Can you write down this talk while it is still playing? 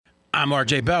I'm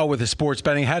RJ Bell with the sports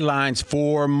betting headlines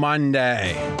for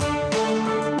Monday.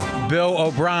 Bill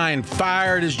O'Brien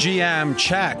fired as GM,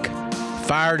 check.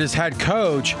 Fired as head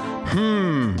coach,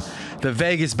 The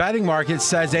Vegas betting market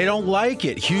says they don't like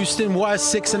it. Houston was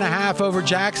 6.5 over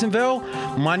Jacksonville.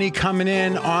 Money coming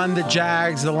in on the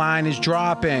Jags. The line is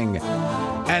dropping.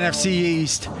 NFC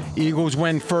East, Eagles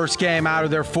win first game out of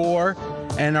their 4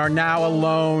 and are now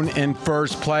alone in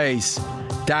first place.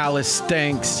 Dallas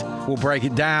stinks. We'll break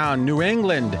it down. New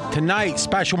England tonight,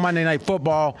 special Monday Night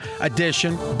Football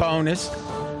edition, bonus.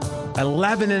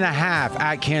 11.5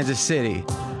 at Kansas City.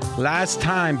 Last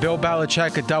time Bill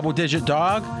Belichick a double-digit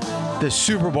dog, the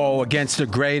Super Bowl against the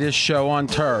greatest show on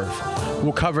turf.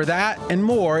 We'll cover that and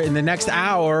more in the next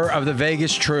hour of the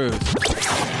Vegas Truth.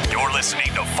 You're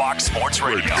listening to Fox Sports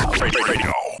Radio.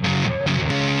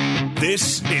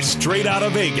 This is Straight Out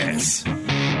of Vegas.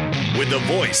 With the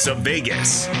voice of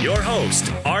Vegas, your host,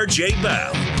 RJ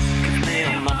Bell. Give me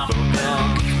a number,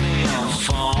 Bell. Give me a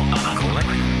phone. I collect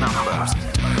numbers.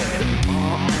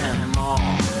 More and more.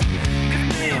 Give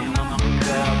me a number,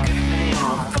 Bell. Give me a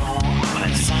phone.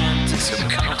 I'm a scientist of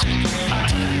counting. I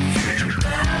future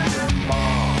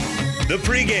more. The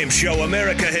pregame show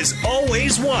America has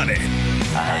always wanted.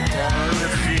 I tell the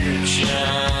future.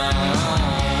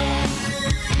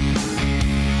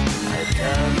 I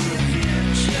tell the future.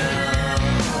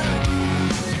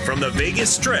 From the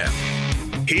Vegas Strip,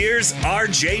 here's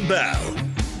RJ Bell.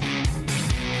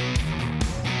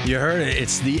 You heard it.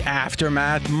 It's the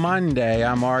Aftermath Monday.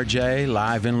 I'm RJ,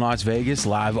 live in Las Vegas,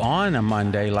 live on a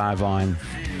Monday, live on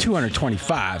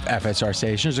 225 FSR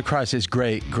stations across this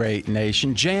great, great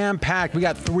nation. Jam-packed. We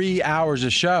got 3 hours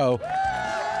of show.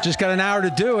 Just got an hour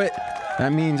to do it.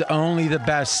 That means only the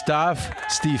best stuff.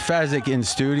 Steve Fezzik in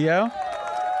studio.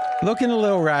 Looking a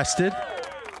little rested.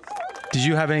 Did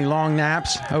you have any long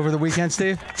naps over the weekend,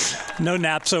 Steve? No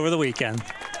naps over the weekend.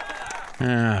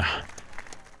 I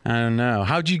don't know.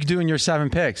 How'd you do in your 7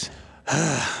 picks?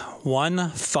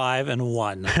 1, 5, and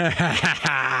 1.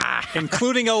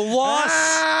 Including a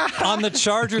loss on the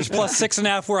Chargers plus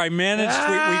 6.5 where I managed.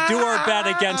 We do our bet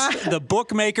against the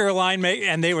bookmaker line,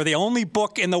 and they were the only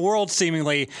book in the world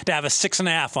seemingly to have a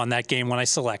 6.5 on that game when I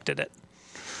selected it.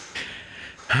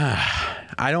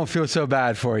 I don't feel so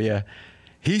bad for you.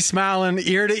 He's smiling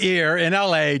ear to ear in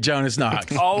L.A., Jonas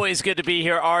Knox. Always good to be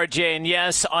here, RJ. And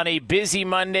yes, on a busy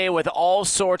Monday with all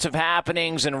sorts of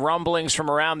happenings and rumblings from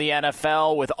around the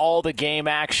NFL with all the game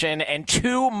action and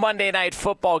 2 Monday Night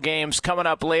Football games coming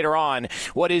up later on.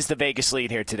 What is the Vegas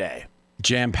lead here today?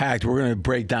 Jam-packed. We're going to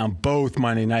break down both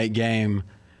Monday night game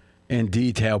in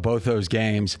detail, both those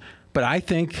games. But I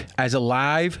think as a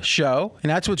live show, and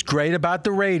that's what's great about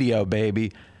the radio,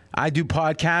 baby. I do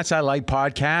podcasts. I like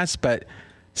podcasts, but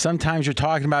sometimes you're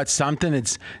talking about something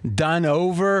that's done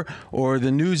over or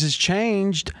the news has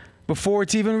changed before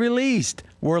it's even released.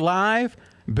 We're live.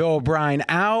 Bill O'Brien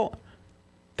out.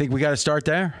 Think we got to start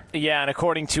there? Yeah, and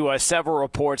according to several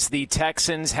reports, the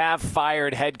Texans have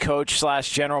fired head coach /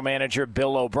 general manager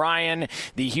Bill O'Brien.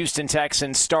 The Houston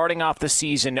Texans starting off the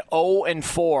season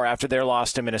 0-4 after their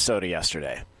loss to Minnesota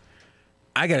yesterday.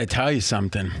 I got to tell you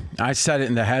something. I said it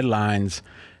in the headlines.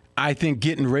 I think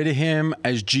getting rid of him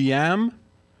as GM,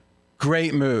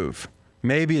 great move.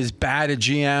 Maybe as bad a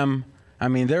GM. I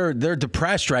mean, they're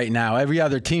depressed right now. Every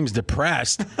other team's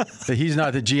depressed that he's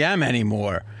not the GM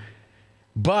anymore.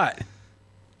 But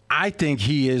I think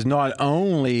he is not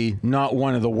only not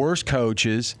one of the worst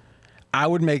coaches, I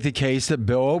would make the case that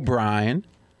Bill O'Brien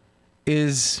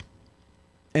is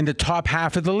in the top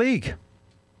half of the league.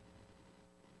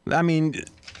 I mean,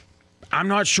 I'm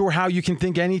not sure how you can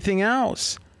think anything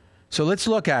else. So let's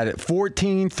look at it.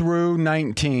 14 through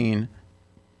 19.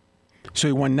 So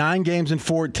he won 9 games in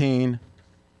 14,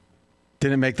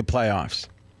 didn't make the playoffs.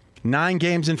 9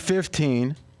 games in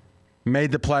 15,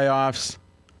 made the playoffs,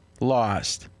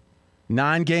 lost.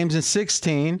 9 games in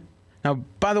 16. Now,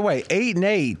 by the way,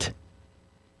 8-8,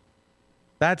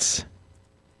 that's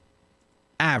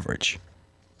average.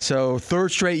 So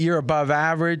third straight year above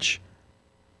average.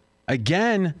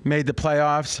 Again, made the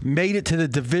playoffs, made it to the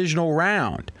divisional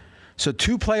round. So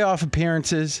 2 playoff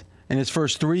appearances in his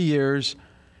first 3 years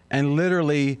and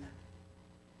literally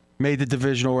made the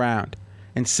divisional round.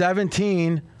 In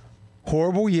 17,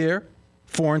 horrible year,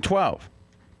 4-12.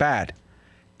 Bad.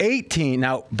 18,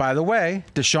 now, by the way,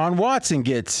 Deshaun Watson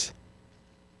gets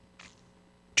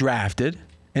drafted.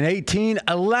 In 18,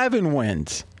 11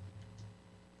 wins.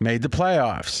 Made the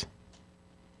playoffs.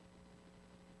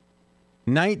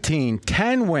 19,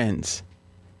 10 wins.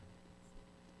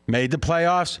 Made the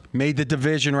playoffs, made the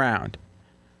division round.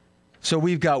 So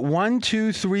we've got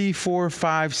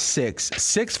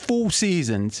 6 full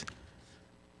seasons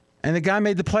And the guy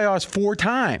made the playoffs 4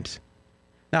 times.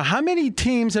 Now, how many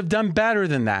teams have done better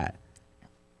than that?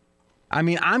 I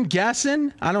mean, I'm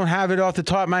guessing, I don't have it off the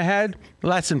top of my head,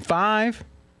 less than 5.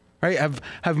 Right?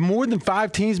 Have more than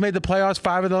 5 teams made the playoffs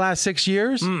 5 of the last 6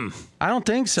 years? I don't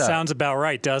think so. Sounds about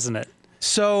right, doesn't it?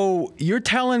 So you're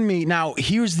telling me, now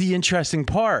here's the interesting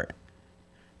part.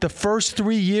 The first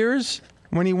 3 years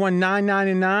when he won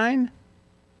 9-9-9,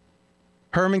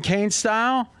 Herman Cain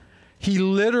style, he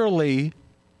literally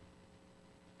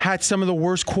had some of the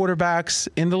worst quarterbacks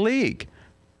in the league.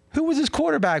 Who was his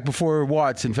quarterback before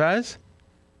Watson, Fez?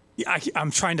 I'm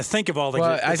trying to think of all the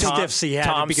I think stiffs he had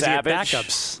Tom because Savage. he had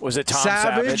backups. Was it Tom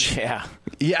Savage? Yeah.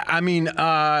 Yeah, I mean,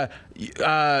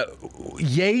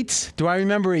 Yates. Do I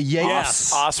remember a Yates?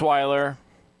 Yes. Osweiler.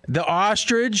 The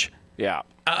ostrich. Yeah.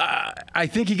 I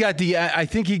think he got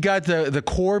the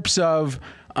corpse of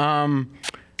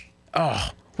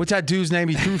what's that dude's name?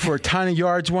 He threw for a ton of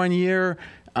yards one year,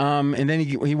 and then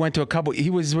he went to a couple. He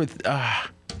was with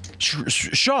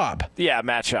Schaub. Yeah,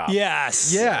 Matt Schaub.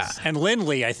 Yes. Yeah. And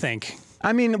Lindley, I think.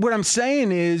 I mean, what I'm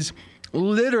saying is,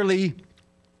 literally,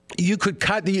 you could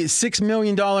cut the $6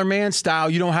 million man style.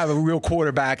 You don't have a real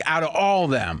quarterback out of all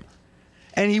of them,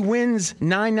 and he wins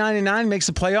 9-9-9, makes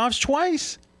the playoffs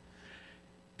twice.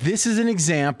 This is an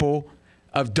example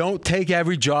of don't take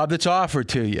every job that's offered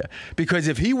to you. Because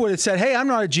if he would have said, hey, I'm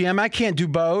not a GM, I can't do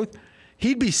both,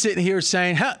 he'd be sitting here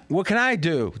saying, what can I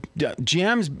do?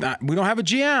 GMs, we don't have a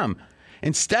GM.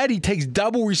 Instead, he takes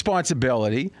double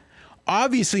responsibility,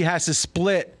 obviously has to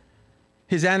split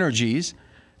his energies,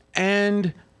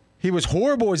 and he was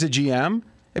horrible as a GM.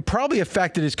 It probably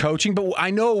affected his coaching, but I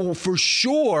know for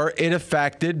sure it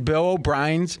affected Bill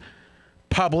O'Brien's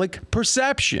public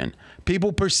perception.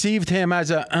 People perceived him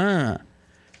as I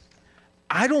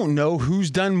don't know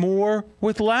who's done more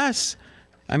with less.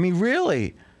 I mean,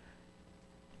 really.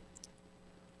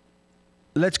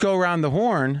 Let's go around the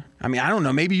horn. I mean, I don't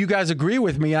know. Maybe you guys agree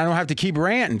with me. I don't have to keep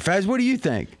ranting. Fez, what do you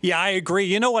think? Yeah, I agree.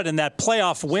 You know what? In that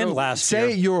playoff win last year.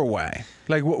 Say it your way.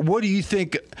 Like, what do you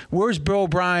think? Where's Bill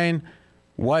O'Brien?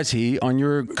 Was he on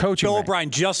your coaching Bill rank? O'Brien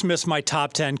just missed my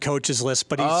top 10 coaches list,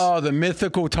 but the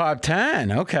mythical top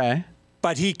 10. Okay.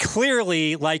 But he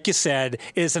clearly, like you said,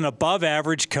 is an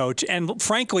above-average coach. And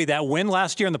frankly, that win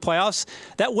last year in the playoffs,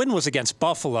 that win was against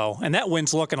Buffalo. And that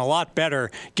win's looking a lot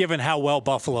better given how well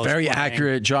Buffalo's Very playing.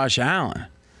 accurate Josh Allen.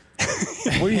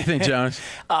 What do you think, Jonas?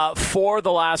 For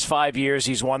the last 5 years,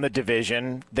 he's won the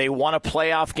division. They won a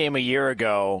playoff game a year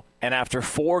ago, and after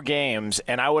 4 games,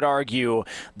 and I would argue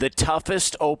the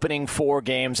toughest opening 4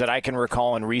 games that I can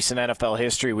recall in recent NFL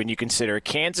history when you consider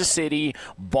Kansas City,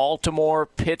 Baltimore,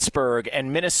 Pittsburgh,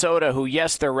 and Minnesota, who,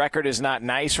 yes, their record is not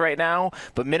nice right now,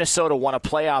 but Minnesota won a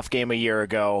playoff game a year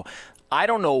ago. I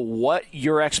don't know what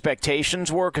your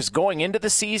expectations were, because going into the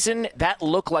season, that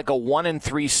looked like a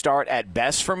 1-3 start at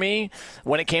best for me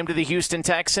when it came to the Houston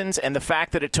Texans. And the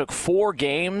fact that it took 4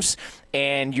 games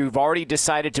and you've already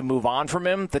decided to move on from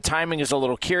him, the timing is a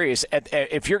little curious.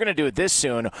 If you're going to do it this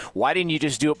soon, why didn't you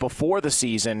just do it before the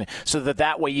season so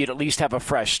that way you'd at least have a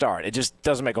fresh start? It just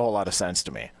doesn't make a whole lot of sense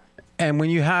to me. And when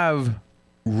you have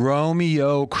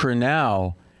Romeo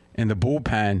Crennel in the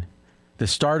bullpen, the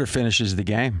starter finishes the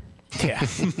game. Yeah.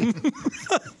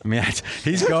 I mean,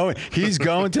 he's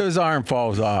going till his arm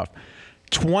falls off.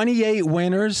 28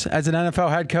 winners as an NFL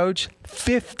head coach,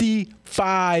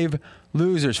 55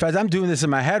 losers. Faz, I'm doing this in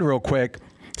my head real quick.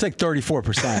 It's like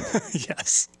 34%.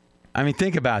 Yes. I mean,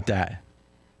 think about that.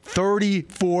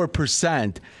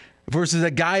 34% versus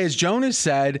a guy, as Jonas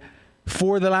said,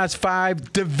 for the last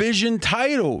 5 division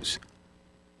titles.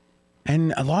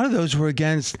 And a lot of those were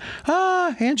against,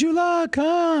 Andrew Luck,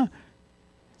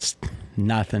 It's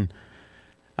nothing.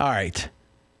 All right.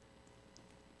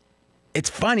 It's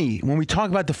funny. When we talk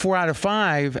about the 4 out of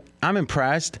 5, I'm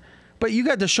impressed. But you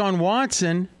got Deshaun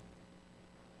Watson.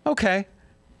 Okay.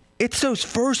 It's those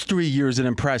first 3 years that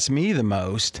impress me the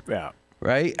most. Yeah.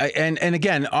 Right? And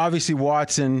again, obviously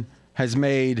Watson has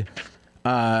made 2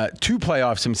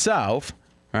 playoffs himself.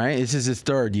 Right? This is his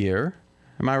 3rd year.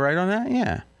 Am I right on that?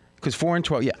 Yeah. Because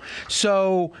 4-12. Yeah.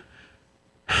 So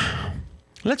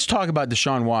let's talk about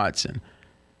Deshaun Watson.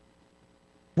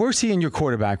 Where's he in your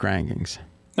quarterback rankings?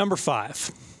 Number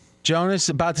 5. Jonas,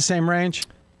 about the same range?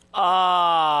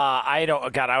 I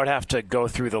don't. God, I would have to go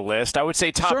through the list. I would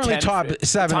say top 10. Certainly top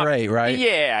 7 or 8, right?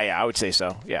 Yeah, I would say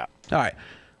so. Yeah. All right.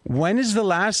 When is the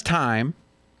last time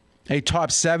a top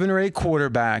 7 or 8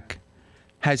 quarterback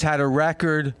has had a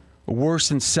record worse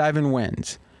than 7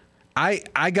 wins?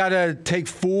 I got to take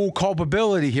full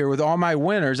culpability here with all my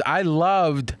winners. I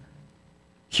loved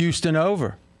Houston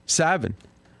over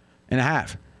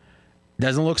 7.5.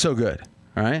 Doesn't look so good,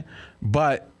 all right?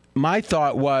 But my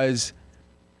thought was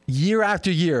year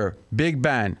after year, Big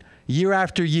Ben, year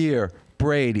after year,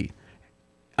 Brady,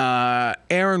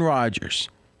 Aaron Rodgers,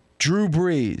 Drew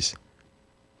Brees.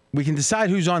 We can decide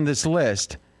who's on this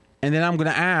list, and then I'm going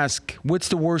to ask, what's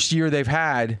the worst year they've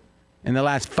had in the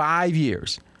last 5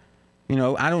 years? You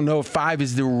know, I don't know if 5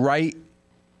 is the right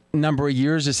number of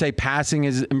years to say passing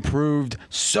has improved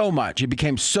so much. It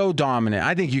became so dominant.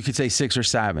 I think you could say 6 or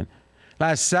 7.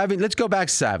 Last 7, let's go back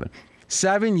 7.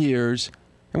 7 years,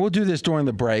 and we'll do this during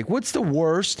the break. What's the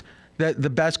worst that the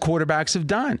best quarterbacks have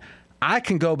done? I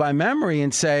can go by memory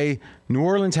and say New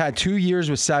Orleans had 2 years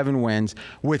with 7 wins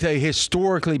with a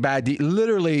historically bad,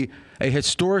 literally a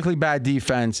historically bad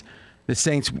defense. The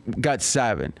Saints got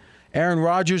 7. Aaron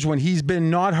Rodgers, when he's been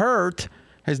not hurt,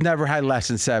 has never had less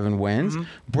than 7 wins. Mm-hmm.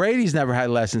 Brady's never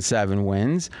had less than 7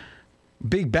 wins.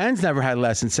 Big Ben's never had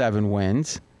less than 7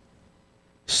 wins.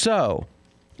 So,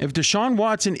 if Deshaun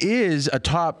Watson is a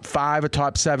top 5, a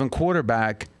top 7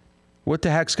 quarterback, what the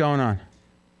heck's going on?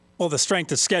 Well, the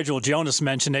strength of schedule, Jonas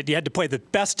mentioned it. You had to play the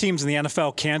best teams in the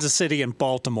NFL, Kansas City and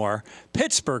Baltimore.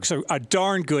 Pittsburgh's a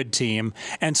darn good team.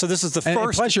 And so this is the first.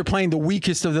 And plus, you're playing the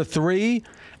weakest of the 3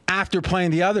 after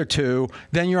playing the other 2.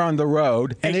 Then you're on the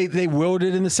road. And they willed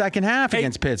it in the second half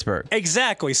against Pittsburgh.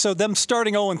 Exactly. So them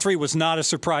starting 0-3 was not a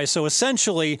surprise. So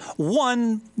essentially,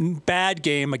 one bad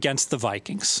game against the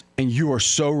Vikings. And you are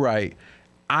so right.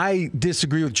 I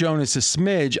disagree with Jonas a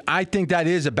smidge. I think that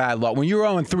is a bad loss. When you're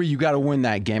 0-3, you got to win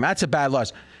that game. That's a bad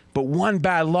loss. But one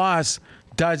bad loss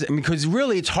doesn't, because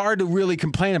really it's hard to really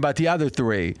complain about the other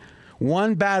 3.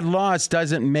 One bad loss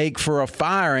doesn't make for a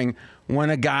firing when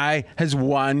a guy has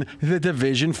won the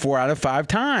division 4 out of 5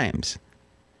 times.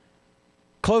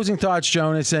 Closing thoughts,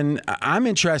 Jonas, and I'm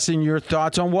interested in your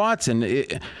thoughts on Watson.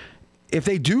 If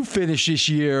they do finish this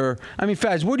year, I mean,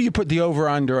 Faz, what do you put the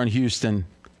over-under on Houston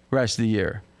rest of the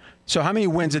year? So how many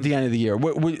wins at the end of the year?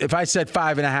 If I said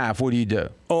 5.5, what do you do?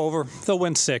 Over. They'll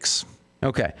win 6.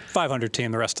 Okay. 500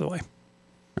 team the rest of the way.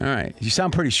 All right. You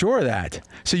sound pretty sure of that.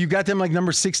 So you got them like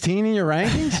number 16 in your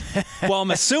rankings? Well,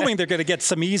 I'm assuming they're going to get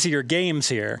some easier games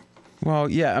here. Well,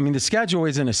 yeah. I mean, the schedule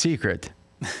isn't a secret.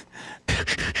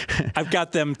 I've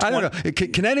got them. I don't know.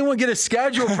 Can anyone get a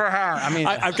schedule for her? I mean,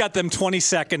 I've got them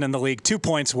 22nd in the league, 2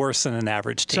 points worse than an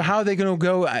average team. So how are they going to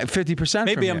go 50%?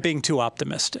 Maybe from I'm being too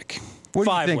optimistic. What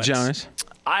do you 5 think, wins. Jonas?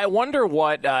 I wonder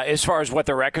what, as far as what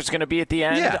the record's going to be at the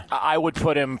end. Yeah. I would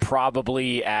put him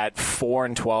probably at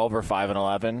 4-12 or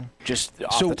 5-11, just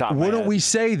off the top of my head. So wouldn't we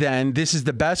say then this is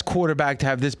the best quarterback to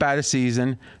have this bad a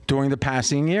season during the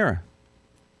passing era?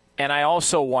 And I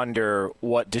also wonder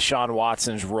what Deshaun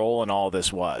Watson's role in all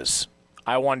this was.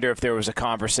 I wonder if there was a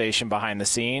conversation behind the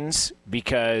scenes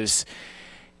because,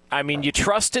 I mean, you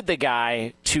trusted the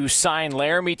guy to sign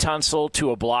Laramie Tunsil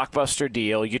to a blockbuster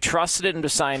deal. You trusted him to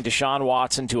sign Deshaun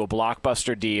Watson to a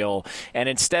blockbuster deal. And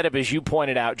instead of, as you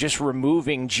pointed out, just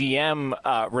removing GM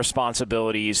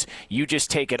responsibilities, you just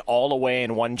take it all away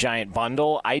in one giant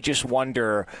bundle. I just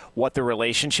wonder what the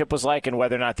relationship was like and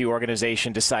whether or not the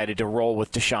organization decided to roll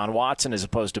with Deshaun Watson as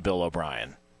opposed to Bill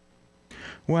O'Brien.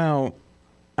 Well,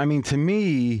 I mean, to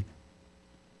me,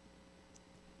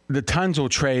 the Tunsil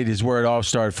trade is where it all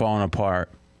started falling apart.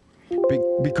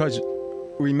 Because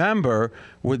remember,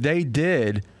 what they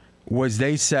did was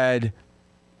they said,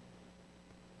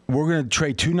 we're going to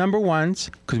trade 2 number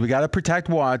 1s because we got to protect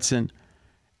Watson,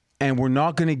 and we're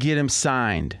not going to get him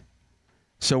signed.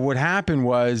 So what happened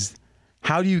was,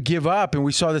 how do you give up? And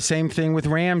we saw the same thing with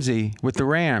Ramsey, with the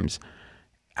Rams.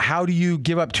 How do you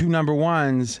give up 2 number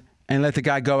 1s and let the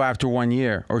guy go after 1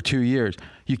 year or 2 years?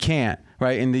 You can't,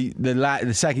 right? And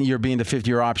the second year being the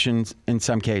 5th-year options in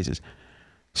some cases.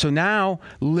 So now,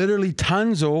 literally,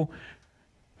 Tunsil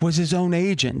was his own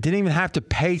agent. Didn't even have to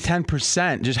pay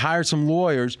 10%. Just hired some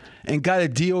lawyers and got a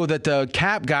deal that the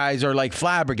cap guys are like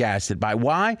flabbergasted by.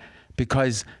 Why?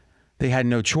 Because they had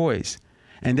no choice.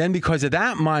 And then because of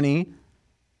that money,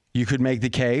 you could make the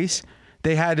case,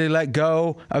 they had to let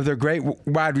go of their great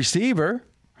wide receiver,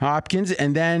 Hopkins,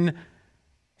 and then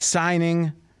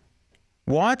signing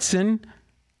Watson,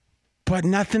 but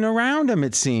nothing around him,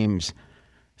 it seems.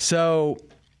 So,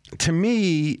 to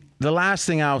me, the last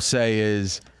thing I'll say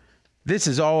is this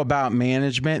is all about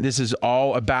management. This is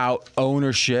all about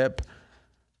ownership.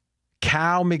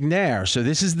 Cal McNair. So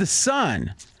this is the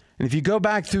son. And if you go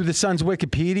back through the son's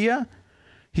Wikipedia,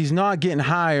 he's not getting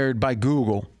hired by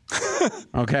Google.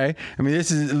 Okay? I mean,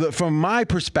 this is, from my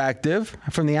perspective,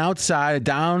 from the outside,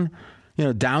 down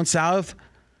south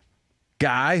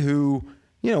guy who,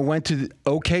 went to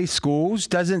okay schools,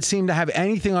 doesn't seem to have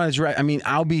anything on his I mean,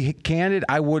 I'll be candid,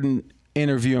 I wouldn't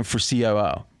interview him for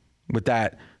COO with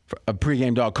that of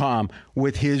pregame.com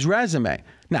with his resume.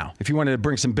 Now, if you wanted to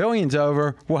bring some billions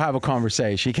over, we'll have a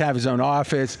conversation. He can have his own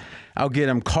office. I'll get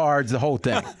him cards, the whole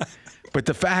thing. But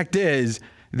the fact is,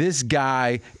 this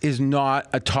guy is not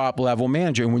a top-level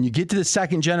manager. And when you get to the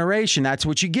second generation, that's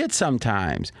what you get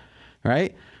sometimes,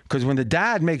 right? Because when the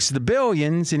dad makes the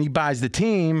billions and he buys the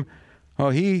team, well,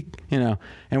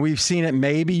 and we've seen it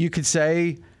maybe you could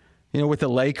say, with the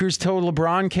Lakers till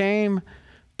LeBron came.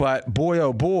 But boy,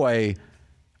 oh boy,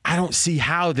 I don't see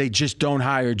how they just don't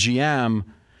hire GM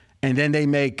and then they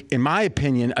make, in my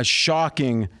opinion, a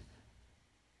shocking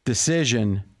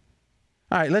decision.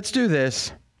 All right, let's do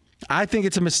this. I think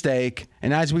it's a mistake.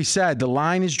 And as we said, the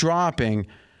line is dropping.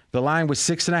 The line was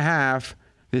 6.5.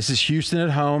 This is Houston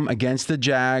at home against the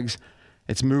Jags.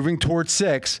 It's moving towards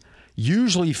 6.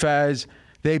 Usually, Fez,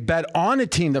 they bet on a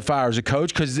team that fires a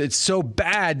coach because it's so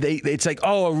bad. It's like,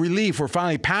 oh, a relief. We're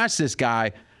finally past this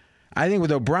guy. I think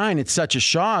with O'Brien, it's such a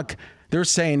shock. They're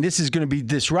saying this is going to be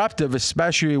disruptive,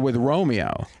 especially with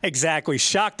Romeo. Exactly.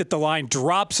 Shocked that the line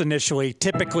drops initially.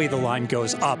 Typically, the line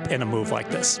goes up in a move like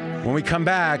this. When we come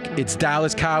back, it's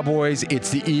Dallas Cowboys, it's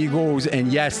the Eagles, and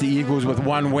yes, the Eagles with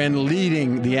one win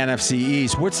leading the NFC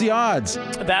East. What's the odds?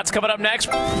 That's coming up next.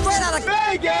 Straight out of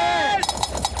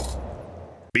Vegas!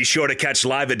 Be sure to catch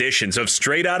live editions of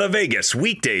Straight Outta Vegas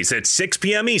weekdays at 6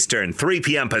 p.m. Eastern, 3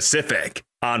 p.m. Pacific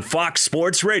on Fox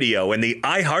Sports Radio and the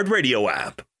iHeartRadio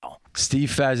app. Steve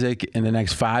Fezzik, in the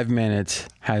next 5 minutes,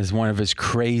 has one of his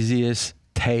craziest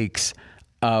takes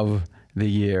of the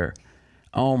year.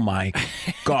 Oh my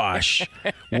gosh,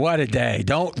 what a day.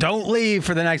 Don't leave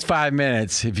for the next 5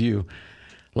 minutes if you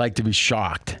like to be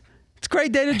shocked. It's a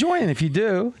great day to join if you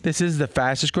do. This is the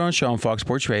fastest growing show on Fox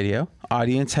Sports Radio.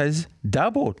 Audience has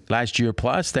doubled last year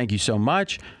plus. Thank you so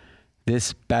much.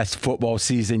 This best football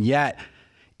season yet.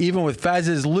 Even with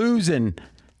Fez's losing,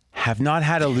 have not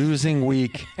had a losing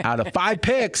week out of 5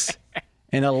 picks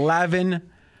in 11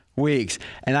 weeks.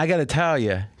 And I got to tell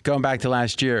you, going back to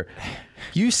last year,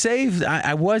 you saved.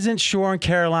 I wasn't sure in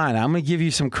Carolina. I'm going to give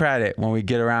you some credit when we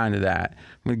get around to that.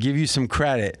 I'm going to give you some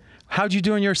credit. How'd you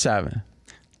do in your 7?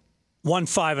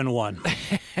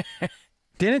 1-5-1.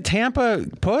 Didn't Tampa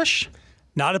push?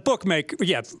 Not a bookmaker.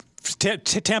 Yeah.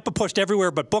 Tampa pushed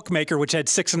everywhere but bookmaker, which had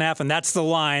 6.5, and that's the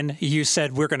line you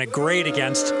said we're going to grade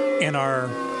against in our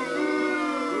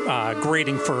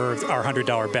grading for our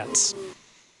 $100 bets.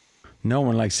 No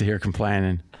one likes to hear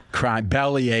complaining, crying,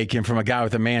 belly aching from a guy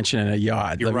with a mansion and a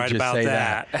yacht. You're Let me right just about say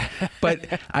that.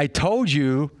 But I told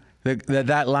you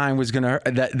that line was going to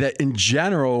that in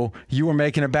general you were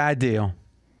making a bad deal.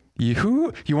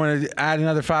 You want to add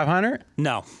another 500?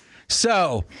 No.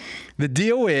 So the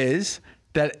deal is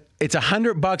that it's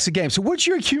 $100 a game. So what's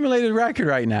your accumulated record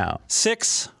right now?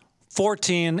 6,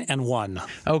 14, and 1.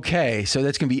 Okay, so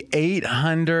that's going to be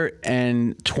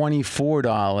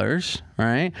 $824,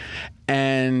 right?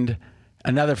 And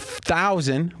another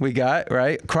 1,000 we got,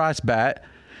 right? Cross bet.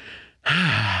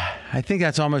 I think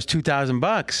that's almost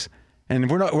 $2,000.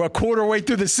 And we're a quarter way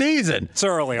through the season. It's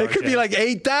early. It could be like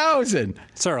 8,000.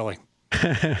 It's early.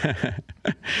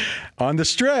 On the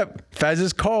Strip, Fez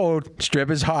is cold,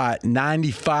 Strip is hot.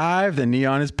 95, the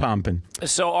neon is pumping.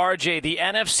 So, RJ, the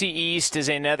NFC East is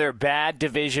another bad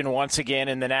division once again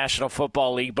in the National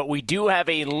Football League, but we do have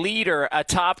a leader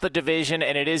atop the division,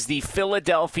 and it is the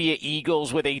Philadelphia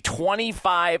Eagles with a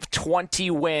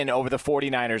 25-20 win over the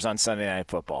 49ers on Sunday Night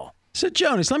Football. So,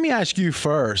 Jonas, let me ask you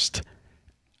first.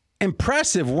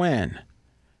 Impressive win,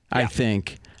 I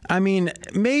think. I mean,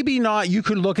 maybe not. You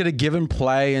could look at a given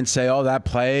play and say, oh, that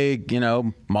play,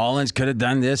 Mullins could have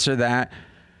done this or that.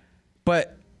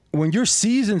 But when your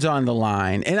season's on the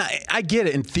line, and I get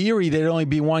it. In theory, they'd only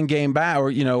be one game back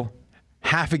or,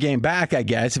 half a game back, I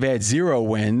guess, if they had 0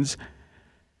 wins.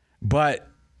 But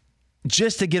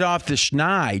just to get off the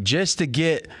schneid, just to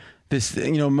get this,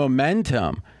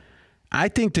 momentum, I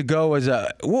think to go as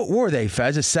what were they,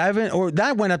 Fez? A 7? Or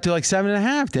that went up to like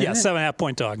 7.5, didn't it? 7.5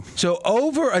 point dog. So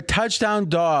over a touchdown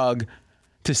dog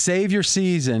to save your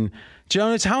season.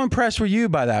 Jonas, how impressed were you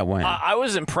by that win? I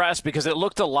was impressed because it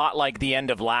looked a lot like the end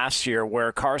of last year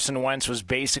where Carson Wentz was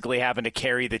basically having to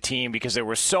carry the team because there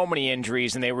were so many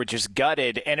injuries and they were just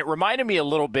gutted. And it reminded me a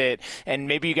little bit, and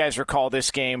maybe you guys recall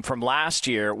this game from last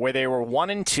year where they were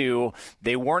 1-2.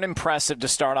 They weren't impressive to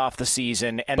start off the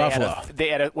season. And they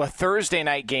had a Thursday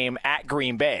night game at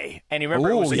Green Bay. And you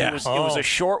remember it was a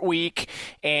short week,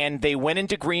 and they went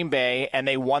into Green Bay and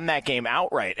they won that game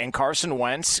outright. And Carson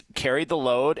Wentz carried the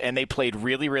load, and they played played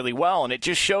really, really well. And it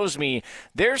just shows me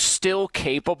they're still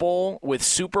capable, with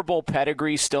Super Bowl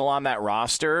pedigree still on that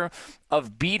roster,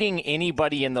 of beating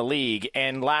anybody in the league.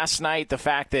 And last night, the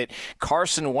fact that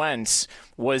Carson Wentz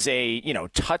was a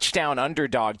touchdown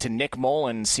underdog to Nick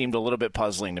Mullins seemed a little bit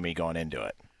puzzling to me going into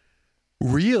it.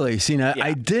 Really? See, now, Yeah.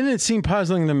 it didn't seem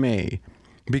puzzling to me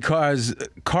because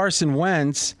Carson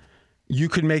Wentz, you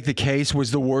could make the case,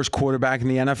 was the worst quarterback in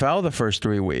the NFL the first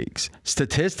 3 weeks.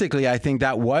 Statistically, I think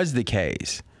that was the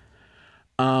case.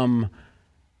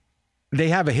 They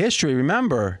have a history.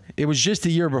 Remember, it was just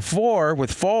the year before with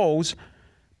Foles,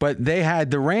 but they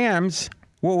had the Rams.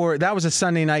 That was a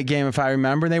Sunday night game, if I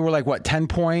remember. They were like,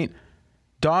 10-point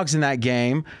dogs in that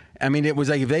game. I mean, it was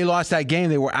like if they lost that game,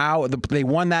 they were out. They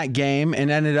won that game and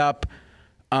ended up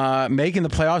making the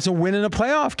playoffs and winning a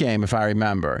playoff game, if I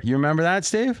remember. You remember that,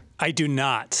 Steve? I do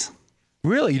not.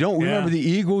 Really? You don't remember Yeah. the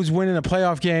Eagles winning a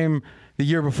playoff game the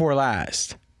year before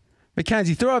last?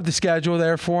 Mackenzie, throw up the schedule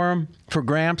there for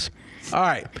Gramps. All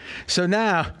right. So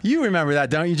now, you remember that,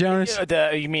 don't you, Jonas?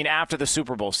 You mean after the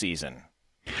Super Bowl season?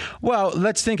 Well,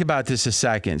 let's think about this a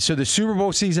second. So the Super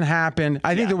Bowl season happened.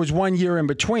 I think there was 1 year in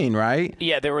between, right?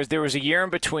 Yeah, there was a year in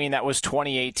between. That was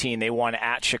 2018. They won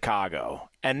at Chicago.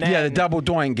 And then, Yeah, the double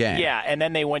doink game. Yeah, and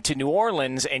then they went to New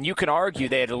Orleans, and you can argue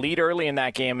they had a lead early in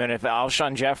that game, and if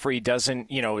Alshon Jeffrey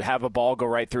doesn't, have a ball go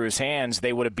right through his hands,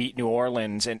 they would have beat New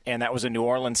Orleans, and that was a New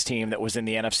Orleans team that was in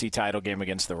the NFC title game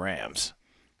against the Rams.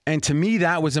 And to me,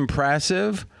 that was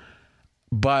impressive.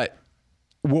 But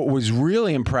what was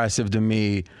really impressive to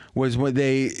me was when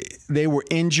they were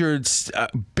injured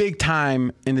big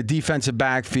time in the defensive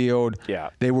backfield. Yeah.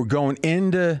 They were going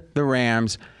into the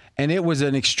Rams, and it was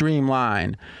an extreme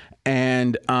line.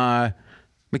 And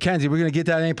Mackenzie, we're going to get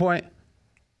that at any point?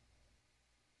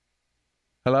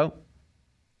 Hello?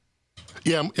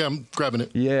 Yeah, I'm grabbing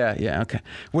it. Yeah, okay.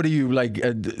 What are you, like,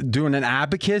 doing an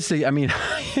abacus? I mean,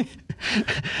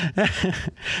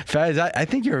 Fez, I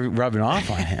think you're rubbing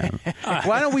off on him.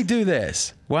 Why don't we do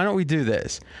this? I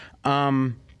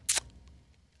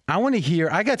want to hear.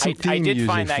 I got some theme I did music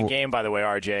find that for- game, by the way,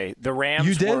 RJ. The Rams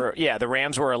You did? the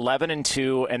Rams were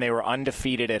 11-2, and they were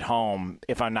undefeated at home,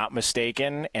 if I'm not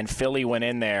mistaken. And Philly went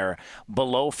in there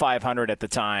below 500 at the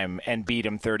time and beat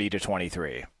them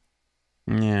 30-23.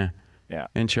 Yeah. Yeah.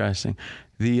 Interesting.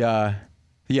 30.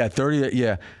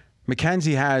 Yeah.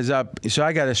 Mackenzie has up. So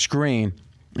I got a screen.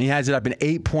 He has it up in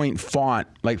 8-point font,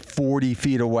 like 40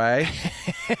 feet away.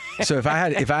 So if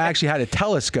I actually had a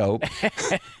telescope,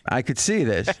 I could see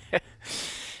this.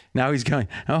 Now he's going,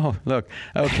 oh, look,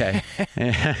 okay.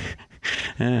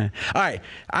 All right.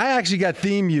 I actually got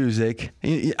theme music.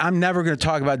 I'm never going to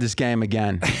talk about this game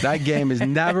again. That game is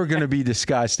never going to be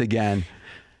discussed again.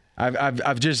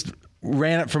 I've just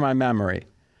ran it from my memory.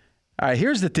 All right,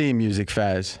 here's the theme music,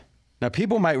 Fez. Now,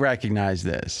 people might recognize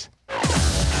this.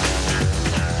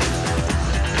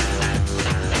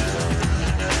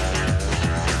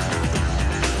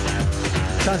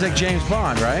 Sounds like James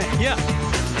Bond, right? Yeah.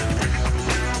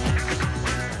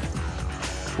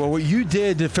 Well, what you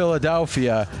did to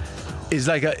Philadelphia is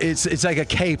like it's like a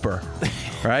caper,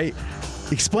 right?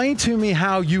 Explain to me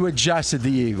how you adjusted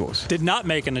the Eagles. Did not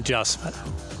make an adjustment.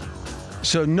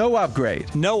 So no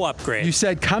upgrade. No upgrade. You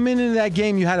said coming into that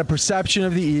game, you had a perception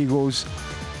of the Eagles.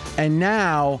 And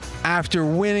now, after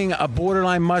winning a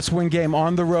borderline must-win game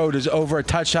on the road as over a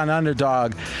touchdown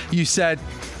underdog, you said,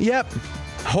 yep,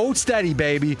 hold steady,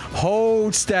 baby.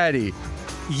 Hold steady.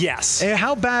 Yes. And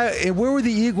how bad, and where were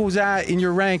the Eagles at in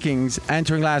your rankings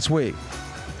entering last week?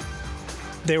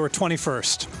 They were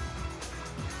 21st.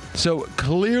 So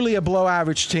clearly a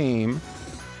below-average team.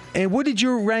 And what did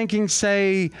your rankings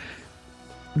say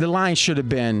the line should have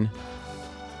been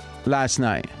last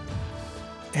night?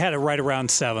 Had it right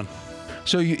around 7.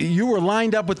 So you were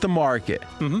lined up with the market.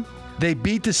 Mm-hmm. They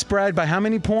beat the spread by how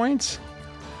many points?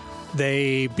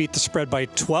 They beat the spread by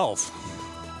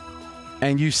 12.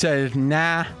 And you said,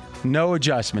 nah, no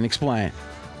adjustment. Explain.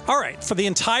 All right. For the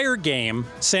entire game,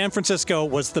 San Francisco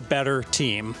was the better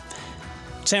team.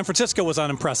 San Francisco was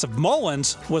unimpressive.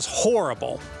 Mullins was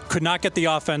horrible. Could not get the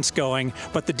offense going,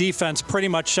 but the defense pretty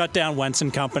much shut down Wentz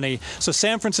and company. So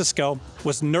San Francisco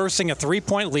was nursing a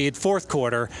 3-point lead fourth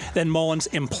quarter, then Mullins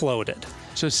imploded.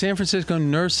 So San Francisco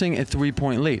nursing a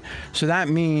 3-point lead. So that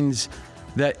means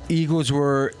that Eagles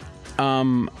were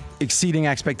exceeding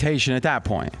expectation at that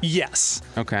point. Yes.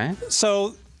 Okay.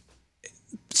 So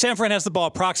San Fran has the ball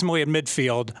approximately at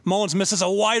midfield. Mullins misses a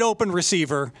wide open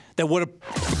receiver that would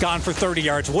have gone for 30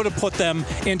 yards, would have put them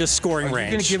into scoring range.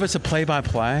 You're going to give us a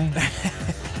play-by-play?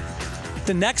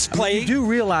 The next play. You do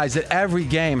realize that every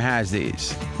game has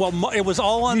these. Well, it was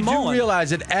all on You Mullins. do realize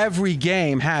that every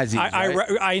game has these,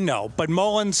 right? I know, but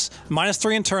Mullins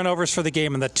 -3 in turnovers for the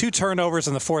game, and the 2 turnovers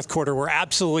in the fourth quarter were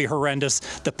absolutely horrendous.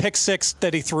 The pick 6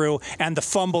 that he threw and the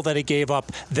fumble that he gave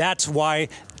up, that's why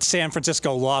San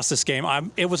Francisco lost this game.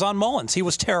 It was on Mullins. He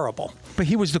was terrible. But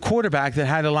he was the quarterback that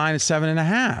had a line of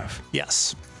 7.5.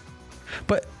 Yes.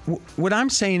 But what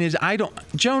I'm saying is,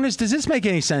 Jonas, does this make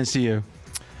any sense to you?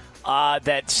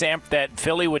 That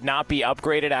Philly would not be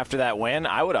upgraded after that win.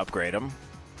 I would upgrade him.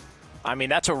 I mean,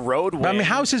 that's a road win. I mean,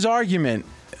 how's his argument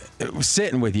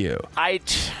sitting with you? I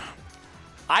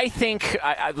think.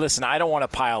 Listen, I don't want to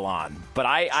pile on, but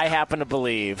I happen to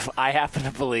believe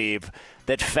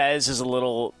that Fez is a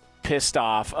little pissed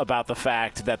off about the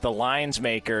fact that the lines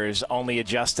makers only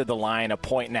adjusted the line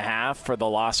 1.5 for the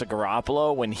loss of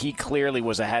Garoppolo when he clearly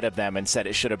was ahead of them and said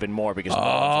it should have been more because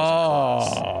Mullins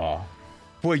wasn't close.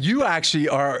 Well,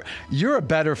 you're a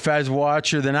better Fez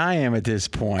watcher than I am at this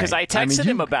point. Because I texted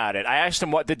him about it. I asked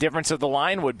him what the difference of the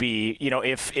line would be,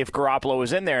 if Garoppolo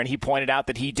was in there, and he pointed out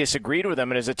that he disagreed with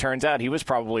him, and as it turns out, he was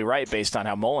probably right based on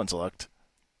how Mullins looked.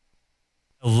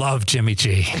 I love Jimmy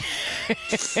G.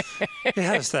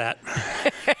 How's that?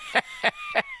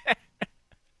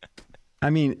 I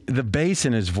mean, the bass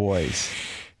in his voice.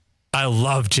 I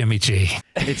love Jimmy G.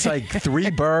 It's like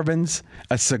 3 bourbons,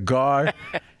 a cigar,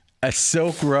 a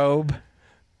silk robe,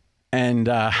 and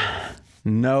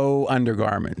no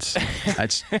undergarments.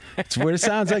 That's what it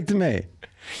sounds like to me.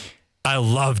 I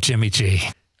love Jimmy G.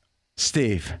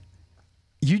 Steve,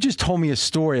 you just told me a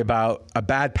story about a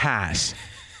bad pass.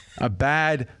 A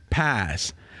bad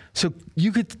pass. So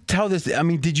you could tell this. I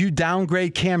mean, did you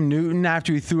downgrade Cam Newton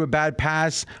after he threw a bad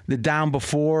pass the down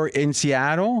before in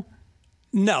Seattle?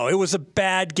 No, it was a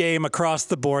bad game across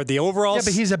the board. The overall, yeah,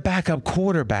 but he's a backup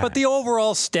quarterback. But the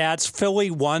overall stats,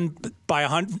 Philly won by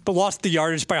 100, lost the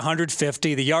yardage by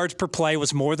 150. The yards per play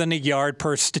was more than a yard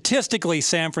per. Statistically,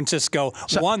 San Francisco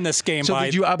won this game by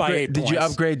 8 points. Did you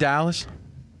upgrade Dallas?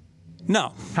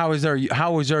 No. How was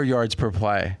their yards per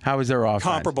play? How was their offense?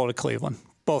 Comparable to Cleveland.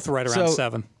 Both right around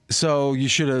 7. So you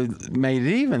should have made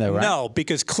it even, though, right? No,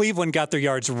 because Cleveland got their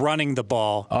yards running the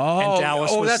ball, and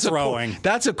Dallas was throwing.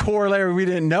 That's a corollary we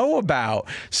didn't know about.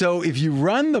 So if you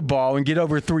run the ball and get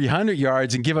over 300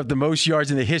 yards and give up the most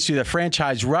yards in the history of the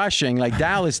franchise rushing, like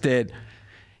Dallas did,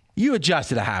 you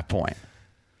adjusted a half point.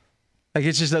 Like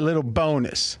it's just a little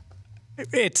bonus.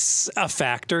 It's a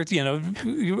factor. I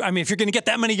mean, if you're going to get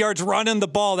that many yards running the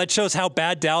ball, that shows how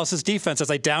bad Dallas's defense is.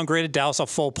 I downgraded Dallas a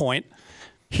full point.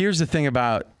 Here's the thing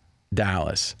about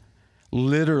Dallas.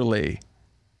 Literally,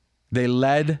 they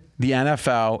led the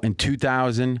NFL in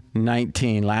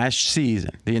 2019, last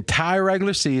season, the entire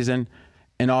regular season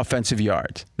in offensive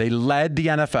yards. They led the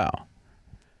NFL.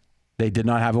 They did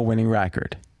not have a winning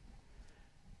record.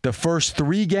 The first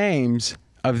 3 games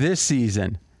of this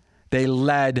season, they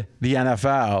led the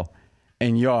NFL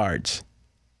in yards.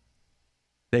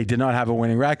 They did not have a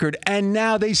winning record, and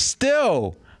now they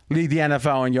still lead the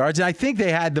NFL in yards. And I think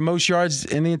they had the most yards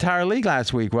in the entire league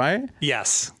last week, right?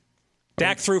 Yes.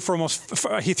 Dak threw for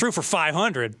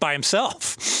 500 by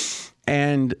himself.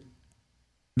 And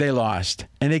they lost.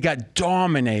 And they got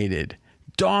dominated.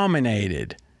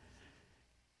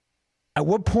 At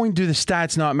what point do the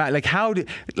stats not matter?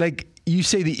 Like you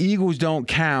say the Eagles don't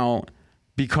count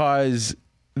because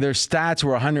their stats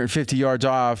were 150 yards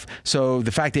off. So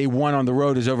the fact they won on the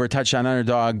road is over a touchdown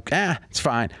underdog. It's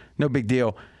fine. No big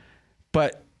deal.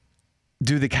 But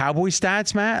do the Cowboys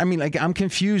stats matter? I mean, I'm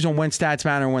confused on when stats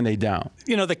matter and when they don't.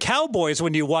 The Cowboys,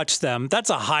 when you watch them, that's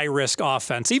a high-risk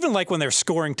offense. Even like when they're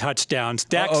scoring touchdowns.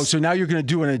 So now you're going to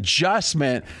do an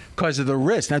adjustment because of the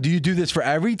risk. Now, do you do this for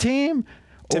every team?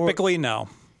 Typically, no.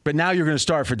 But now you're going to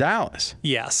start for Dallas.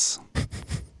 Yes.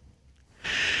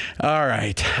 All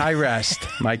right. I rest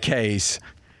my case.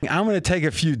 I'm going to take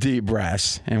a few deep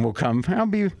breaths, and I'll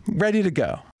be ready to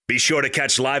go. Be sure to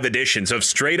catch live editions of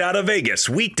Straight Outta Vegas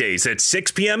weekdays at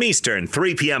 6 p.m. Eastern,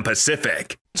 3 p.m.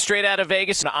 Pacific. Straight Outta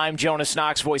Vegas, and I'm Jonas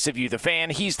Knox, voice of You, the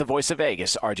fan. He's the voice of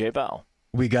Vegas, RJ Bell.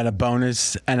 We got a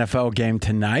bonus NFL game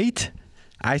tonight.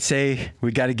 I say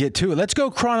we got to get to it. Let's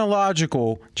go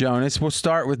chronological, Jonas. We'll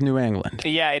start with New England.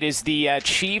 Yeah, it is the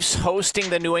Chiefs hosting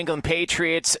the New England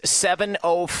Patriots.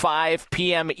 7:05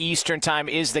 p.m. Eastern time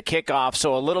is the kickoff,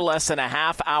 so a little less than a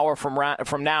half hour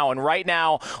from now. And right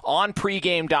now on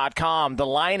pregame.com, the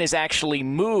line is actually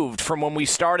moved from when we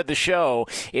started the show.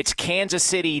 It's Kansas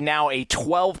City now a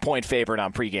 12-point favorite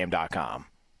on pregame.com.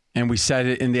 And we said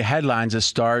it in the headlines. It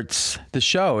starts the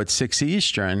show at 6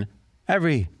 Eastern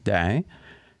every day.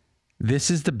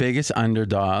 This is the biggest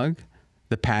underdog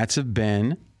the Pats have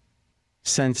been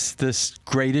since this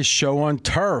greatest show on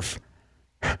turf.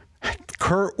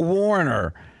 Kurt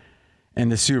Warner in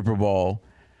the Super Bowl.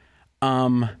 I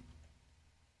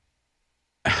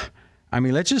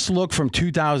mean, let's just look from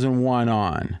 2001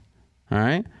 on, all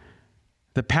right?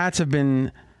 The Pats have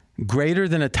been greater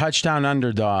than a touchdown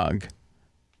underdog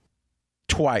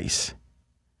twice.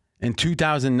 In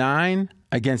 2009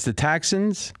 against the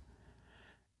Texans,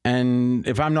 and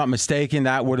if I'm not mistaken,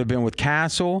 that would have been with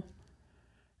Castle.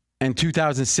 In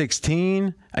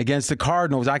 2016 against the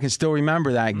Cardinals, I can still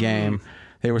remember that game.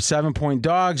 They were 7-point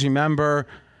dogs. Remember,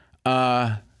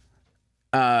 Bruce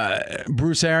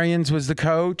Arians was the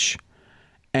coach,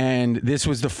 and this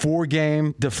was the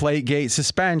 4-game Deflategate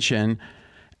suspension.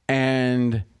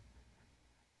 And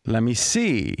let me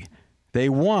see. They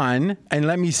won, and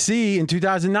let me see, in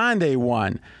 2009 they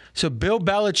won. So Bill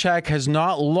Belichick has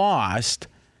not lost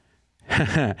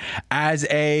as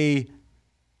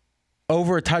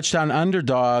over a touchdown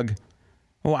underdog,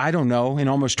 well, I don't know, in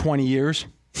almost 20 years.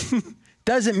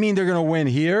 Doesn't mean they're going to win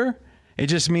here. It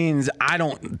just means I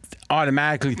don't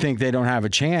automatically think they don't have a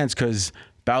chance because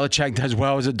Belichick does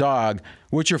well as a dog.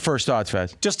 What's your first thoughts,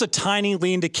 Fez? Just a tiny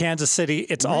lean to Kansas City.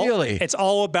 It's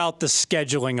all about the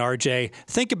scheduling, RJ.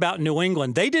 Think about New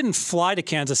England. They didn't fly to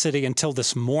Kansas City until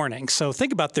this morning. So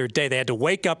think about their day. They had to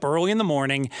wake up early in the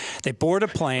morning. They board a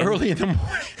plane. Early in the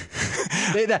morning.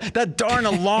 that darn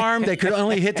alarm, they could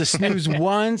only hit the snooze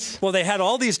once. Well, they had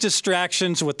all these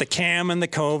distractions with the cam and the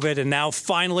COVID, and now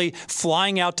finally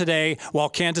flying out today while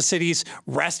Kansas City's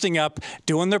resting up,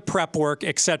 doing their prep work,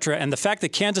 etc. And the fact that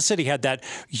Kansas City had that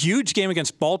huge game against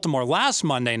Baltimore last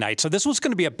Monday night. So this was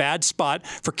going to be a bad spot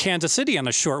for Kansas City on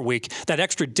a short week. That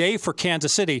extra day for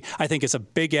Kansas City, I think, is a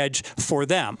big edge for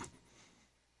them.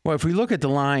 Well, if we look at the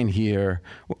line here,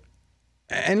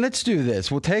 and let's do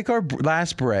this. We'll take our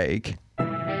last break.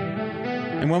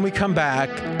 And when we come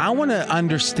back, I want to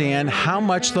understand how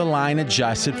much the line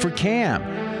adjusted for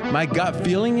Cam. My gut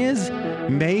feeling is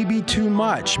maybe too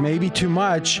much.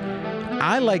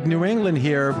 I like New England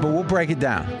here, but we'll break it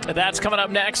down. That's coming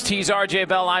up next. He's RJ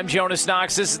Bell. I'm Jonas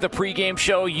Knox. This is the pregame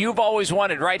show you've always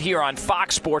wanted right here on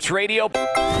Fox Sports Radio.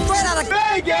 Right out of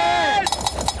Vegas!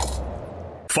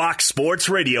 Fox Sports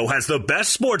Radio has the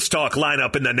best sports talk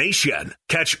lineup in the nation.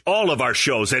 Catch all of our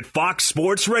shows at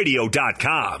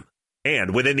foxsportsradio.com.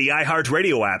 And within the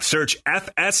iHeartRadio app, search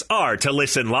FSR to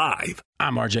listen live.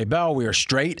 I'm RJ Bell. We are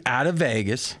straight out of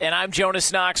Vegas. And I'm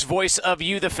Jonas Knox, voice of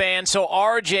You, the fan. So,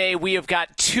 RJ, we have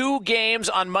got 2 games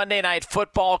on Monday Night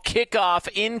Football kickoff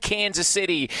in Kansas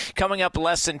City coming up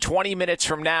less than 20 minutes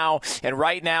from now. And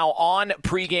right now on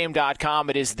pregame.com,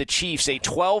 it is the Chiefs, a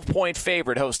 12-point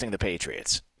favorite, hosting the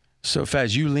Patriots. So,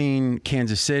 Fez, you lean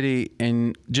Kansas City.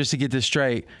 And just to get this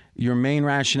straight, your main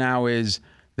rationale is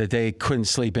that they couldn't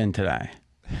sleep in today.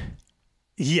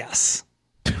 Yes.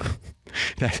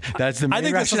 That's the main I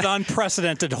think this is rationale.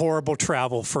 unprecedented, horrible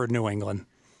travel for New England.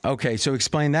 Okay, so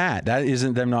explain that. That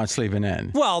isn't them not sleeping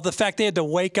in. Well, the fact they had to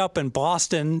wake up in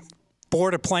Boston,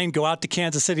 board a plane, go out to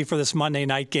Kansas City for this Monday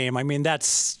night game, I mean,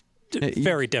 that's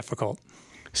very difficult.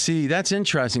 See, that's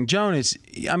interesting. Jonas,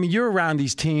 I mean, you're around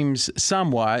these teams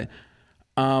somewhat.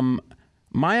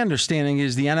 My understanding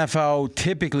is the NFL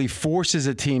typically forces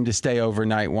a team to stay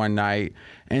overnight one night,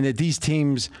 and that these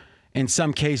teams, in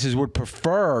some cases, would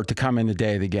prefer to come in the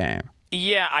day of the game.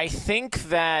 Yeah, I think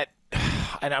that,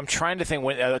 and I'm trying to think,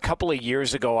 a couple of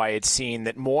years ago I had seen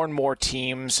that more and more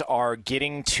teams are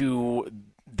getting to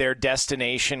their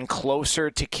destination closer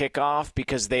to kickoff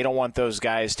because they don't want those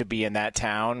guys to be in that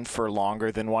town for longer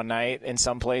than one night in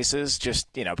some places, just,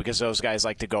 because those guys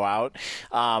like to go out.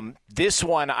 This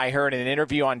one, I heard in an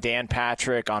interview on Dan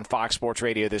Patrick on Fox Sports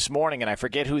Radio this morning, and I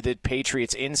forget who the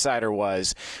Patriots insider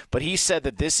was, but he said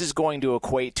that this is going to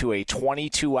equate to a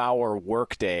 22-hour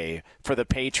workday for the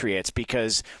Patriots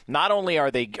because not only are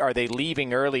they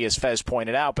leaving early, as Fez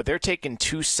pointed out, but they're taking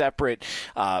 2 separate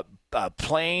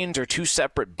planes or 2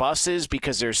 separate buses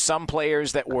because there's some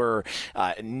players that were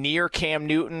near Cam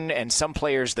Newton and some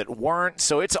players that weren't.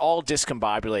 So it's all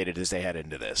discombobulated as they head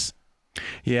into this.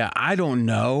 Yeah, I don't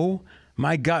know.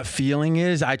 My gut feeling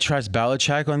is I trust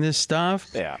Belichick on this stuff.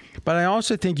 Yeah. But I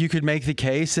also think you could make the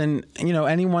case, and,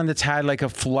 anyone that's had like a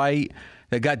flight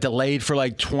that got delayed for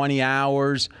like 20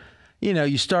 hours,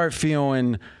 you start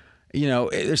feeling –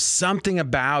 there's something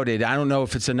about it. I don't know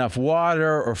if it's enough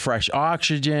water or fresh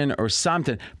oxygen or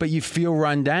something, but you feel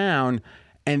run down.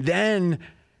 And then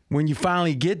when you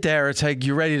finally get there, it's like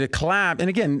you're ready to collapse. And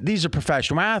again, these are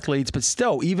professional athletes, but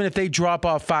still, even if they drop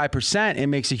off 5%, it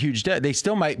makes a huge difference. They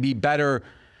still might be better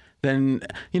than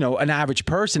an average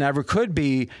person ever could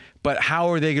be. But how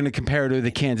are they going to compare to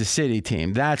the Kansas City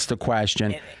team? That's the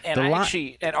question. And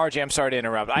RJ, I'm sorry to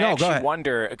interrupt. I actually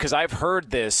wonder, because I've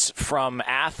heard this from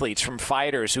athletes, from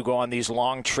fighters who go on these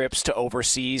long trips to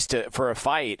overseas for a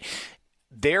fight.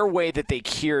 Their way that they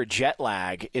cure jet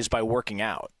lag is by working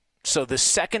out. So the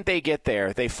second they get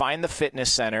there, they find the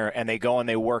fitness center and they go and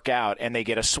they work out and they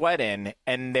get a sweat in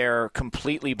and they're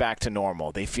completely back to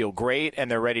normal. They feel great and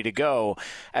they're ready to go,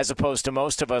 as opposed to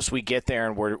most of us, we get there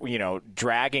and we're,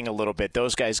 dragging a little bit.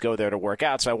 Those guys go there to work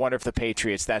out. So I wonder if the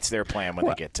Patriots, that's their plan when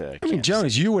they get to Kansas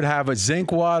Jonas, City. You would have a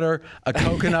zinc water, a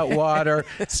coconut water,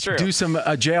 It's true. do some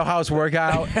jailhouse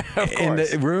workout in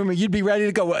the room, and you'd be ready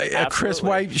to go. A crisp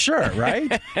white shirt,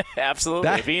 right?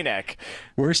 Absolutely. V-neck.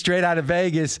 We're straight out of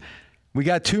Vegas. We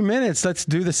got 2 minutes. Let's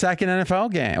do the second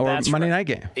NFL game or Monday night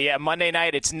game. Yeah, Monday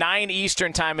night. It's 9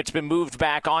 Eastern time. It's been moved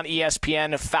back on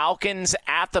ESPN. Falcons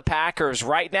at the Packers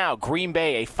right now. Green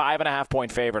Bay, a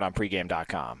 5.5-point favorite on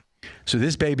pregame.com. So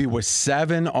this baby was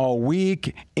 7 all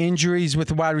week. Injuries with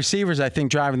the wide receivers, I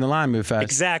think, driving the line, Mufas.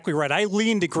 Exactly right. I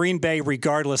lean to Green Bay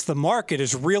regardless. The market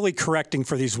is really correcting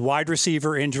for these wide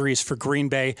receiver injuries for Green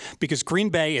Bay because Green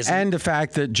Bay is... And the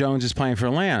fact that Jones is playing for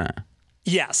Atlanta.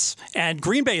 Yes, and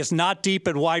Green Bay is not deep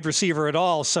at wide receiver at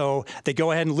all, so they go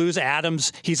ahead and lose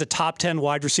Adams. He's a top 10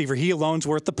 wide receiver. He alone's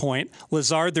worth the point.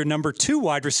 Lazard, their number 2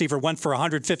 wide receiver, went for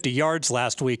 150 yards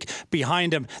last week.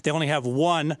 Behind him, they only have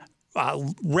one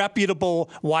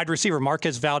reputable wide receiver,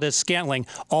 Marquez Valdes-Scantling.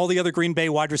 All the other Green Bay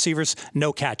wide receivers,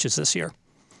 no catches this year.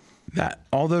 That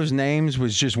all those names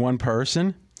was just one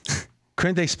person?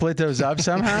 Couldn't they split those up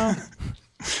somehow?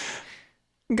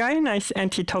 Very nice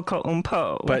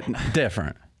Antetokounmpo. But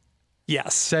different.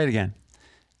 Yes. Say it again.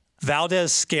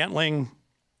 Valdes-Scantling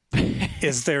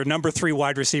is their number 3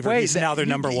 wide receiver. Wait, he's now their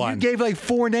number 1. You gave like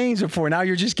 4 names before. Now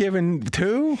you're just giving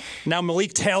 2? Now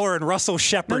Malik Taylor and Russell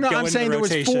Shepard go I'm into saying the there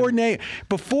rotation. was 4 names.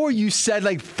 Before you said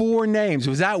like 4 names.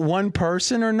 Was that one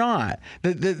person or not?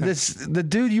 The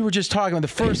dude you were just talking about, the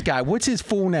first guy, what's his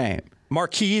full name?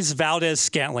 Marquez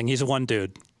Valdes-Scantling. He's one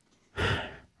dude.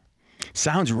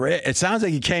 Sounds rich. It sounds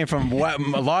like he came from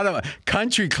a lot of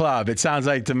country club. It sounds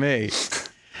like to me.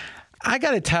 I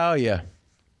got to tell you,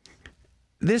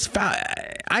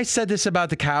 I said this about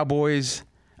the Cowboys.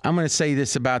 I'm going to say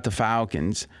this about the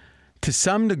Falcons. To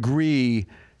some degree,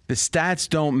 the stats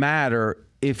don't matter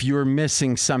if you're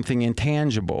missing something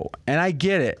intangible. And I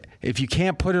get it. If you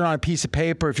can't put it on a piece of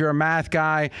paper, if you're a math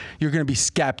guy, you're going to be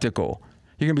skeptical.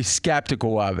 You're going to be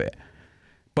skeptical of it.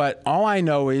 But all I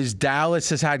know is Dallas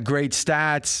has had great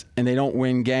stats, and they don't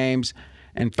win games.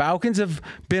 And Falcons have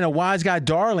been a wise guy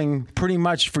darling pretty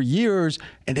much for years,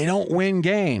 and they don't win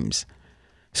games.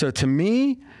 So to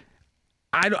me,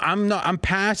 I'm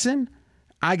passing.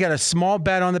 I got a small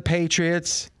bet on the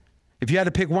Patriots. If you had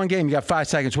to pick one game, you got 5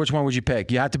 seconds. Which one would you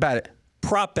pick? You have to bet it.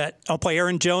 Prop bet. I'll play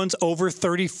Aaron Jones over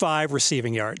 35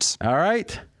 receiving yards. All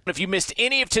right. If you missed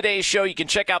any of today's show, you can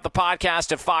check out the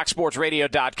podcast at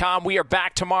foxsportsradio.com. We are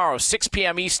back tomorrow, 6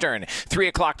 p.m. Eastern, 3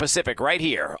 o'clock Pacific, right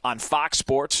here on Fox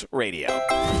Sports Radio.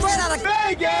 Straight out of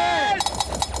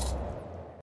Vegas!